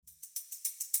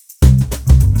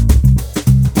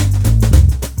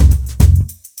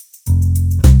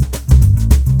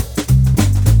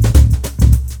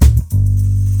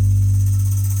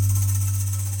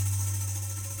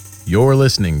You're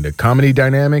listening to Comedy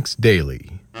Dynamics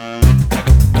Daily. I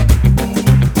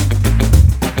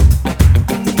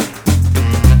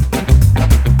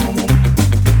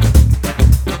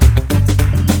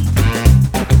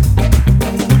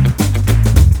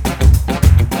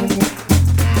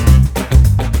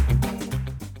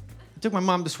took my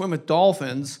mom to swim with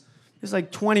dolphins. It's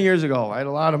like 20 years ago. I had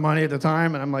a lot of money at the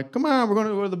time, and I'm like, come on, we're going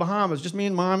to go to the Bahamas. Just me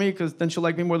and mommy, because then she'll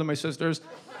like me more than my sisters.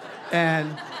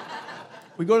 And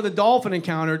we go to the dolphin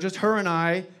encounter, just her and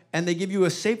I, and they give you a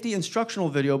safety instructional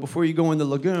video before you go in the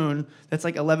lagoon that's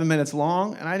like 11 minutes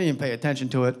long, and I didn't even pay attention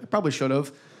to it. I probably should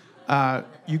have.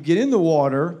 You get in the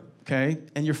water, okay,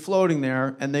 and you're floating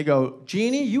there, and they go,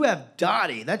 Jeannie, you have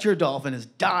Dottie. That's your dolphin, is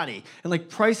Dottie. And like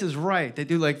Price is Right. They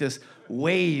do like this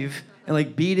wave, and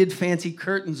like beaded fancy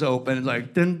curtains open, and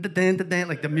like dun, dun, dun, dun, dun,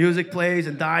 like the music plays,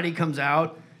 and Dottie comes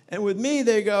out. And with me,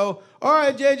 they go, all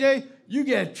right, JJ, you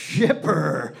get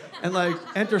Chipper. And like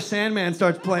Enter Sandman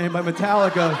starts playing by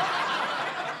Metallica.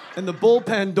 And the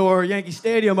bullpen door, Yankee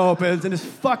Stadium opens, and this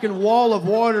fucking wall of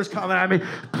water's coming at me.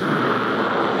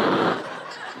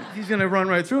 He's gonna run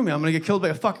right through me. I'm gonna get killed by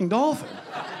a fucking dolphin.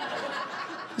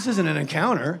 This isn't an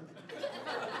encounter.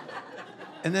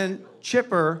 And then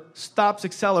Chipper stops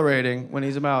accelerating when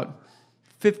he's about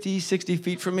 50, 60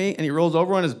 feet from me, and he rolls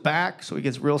over on his back, so he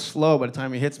gets real slow by the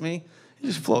time he hits me.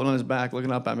 He's just floating on his back,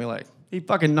 looking up at me like, he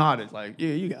fucking nodded, like, yeah,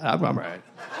 you got it, I'm right.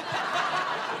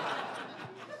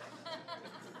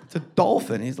 It's a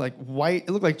dolphin. He's like white.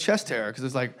 It looked like chest hair, because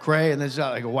it's like gray, and there's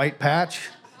like a white patch,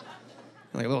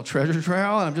 and like a little treasure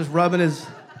trail, and I'm just rubbing his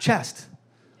chest.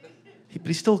 But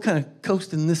he's still kind of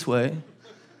coasting this way.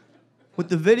 What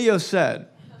the video said,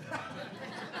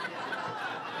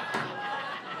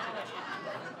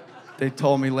 they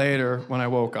told me later when I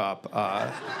woke up.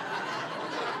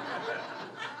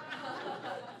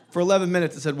 For 11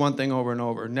 minutes, it said one thing over and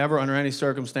over. Never, under any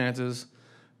circumstances,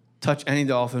 touch any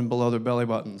dolphin below their belly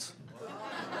buttons.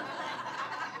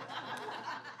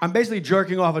 I'm basically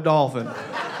jerking off a dolphin.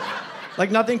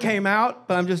 Like nothing came out,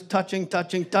 but I'm just touching.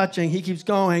 He keeps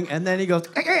going, and then he goes,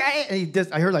 and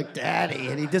I heard like, daddy,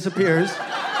 and he disappears.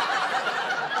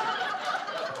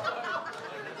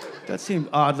 That seemed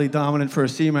oddly dominant for a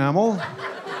sea mammal.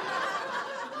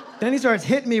 Then he starts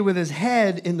hitting me with his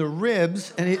head in the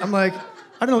ribs, and I'm like,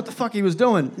 I don't know what the fuck he was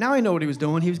doing. Now I know what he was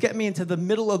doing. He was getting me into the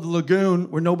middle of the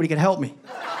lagoon where nobody could help me.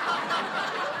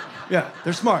 Yeah,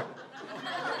 they're smart.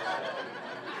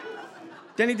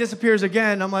 Then he disappears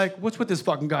again. I'm like, what's with this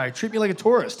fucking guy? Treat me like a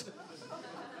tourist.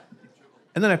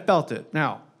 And then I felt it.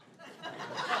 Now,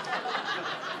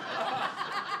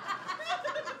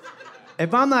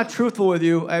 if I'm not truthful with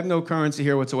you, I have no currency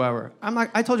here whatsoever.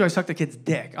 I told you I sucked a kid's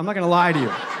dick. I'm not gonna lie to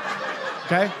you,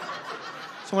 okay?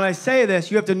 So when I say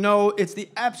this, you have to know it's the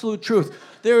absolute truth.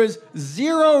 There is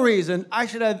zero reason I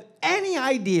should have any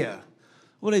idea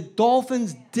what a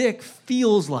dolphin's dick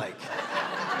feels like.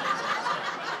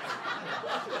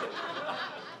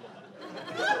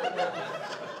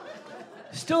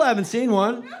 Still haven't seen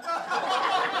one.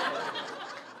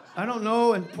 I don't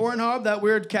know, in Pornhub, that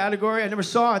weird category, I never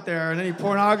saw it there in any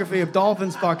pornography of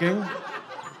dolphins fucking.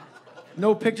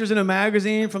 No pictures in a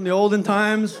magazine from the olden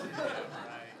times.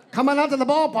 Come on out to the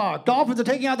ballpark. Dolphins are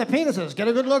taking out their penises. Get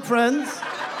a good look, friends.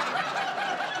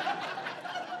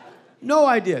 No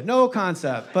idea, no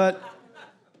concept, but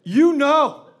you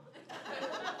know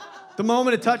the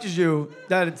moment it touches you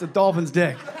that it's a dolphin's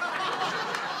dick.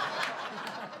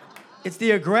 It's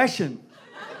the aggression.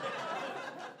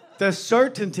 The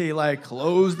certainty, like,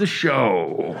 close the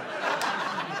show.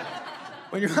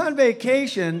 When you're on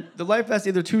vacation, the life vest's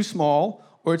either too small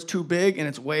or it's too big and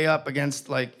it's way up against,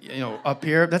 like, up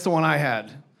here. That's the one I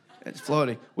had. It's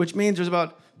floating, which means there's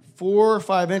about 4 or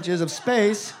 5 inches of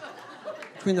space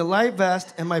between the life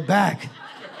vest and my back.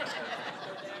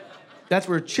 That's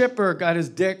where Chipper got his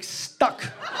dick stuck.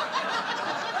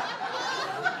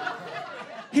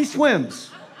 He swims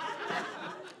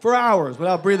for hours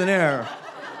without breathing air.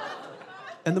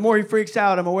 And the more he freaks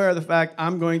out, I'm aware of the fact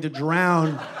I'm going to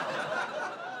drown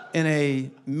in a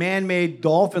man-made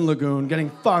dolphin lagoon getting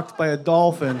fucked by a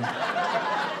dolphin.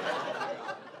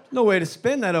 No way to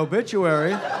spin that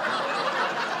obituary.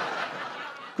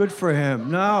 Good for him.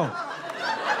 No.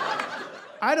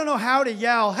 I don't know how to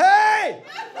yell, hey!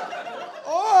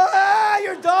 Oh,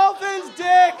 your dolphin's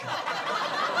dick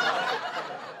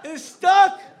is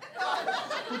stuck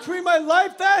between my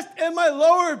life vest and my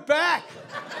lower back.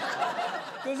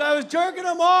 Because I was jerking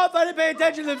him off, I didn't pay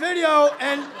attention to the video,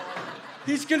 and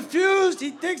he's confused, he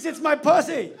thinks it's my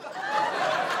pussy.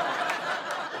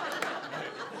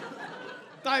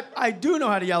 I do know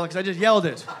how to yell it, because I just yelled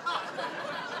it.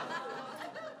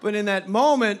 But in that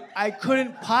moment, I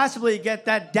couldn't possibly get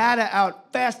that data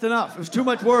out fast enough. It was too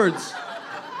much words.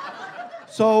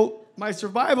 So my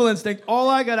survival instinct, all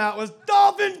I got out was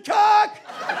dolphin cock!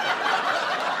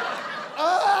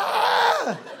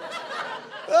 Ah!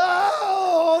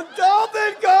 Oh,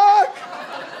 dolphin cock!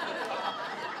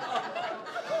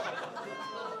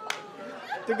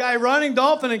 The guy running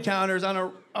dolphin encounters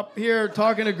up here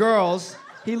talking to girls,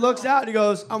 he looks out and he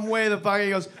goes, I'm way the fuck.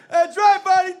 He goes, that's right,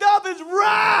 buddy, dolphins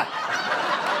rock!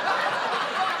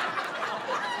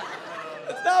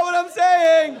 That's not what I'm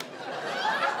saying.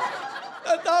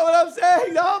 That's not what I'm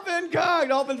saying. Dolphin cock,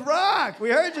 dolphins rock.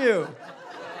 We heard you.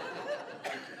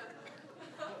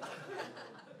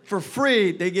 For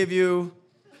free, they give you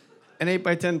an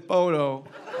 8x10 photo.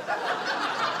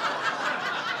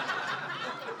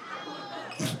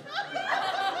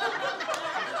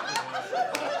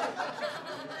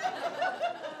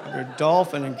 Your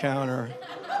dolphin encounter.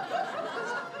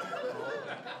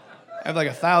 I have like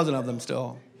 1,000 of them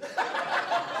still.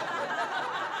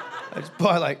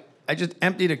 I just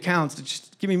emptied accounts to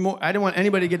just give me more. I didn't want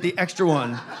anybody to get the extra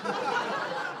one.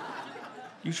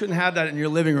 You shouldn't have that in your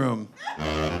living room.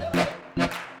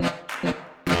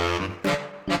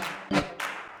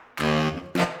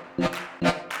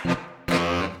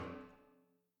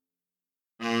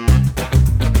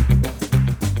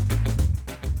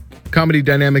 Comedy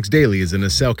Dynamics Daily is an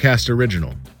Acelcast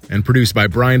original and produced by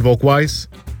Brian Volk-Weiss,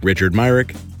 Richard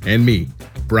Myrick, and me,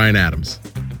 Brian Adams.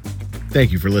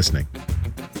 Thank you for listening.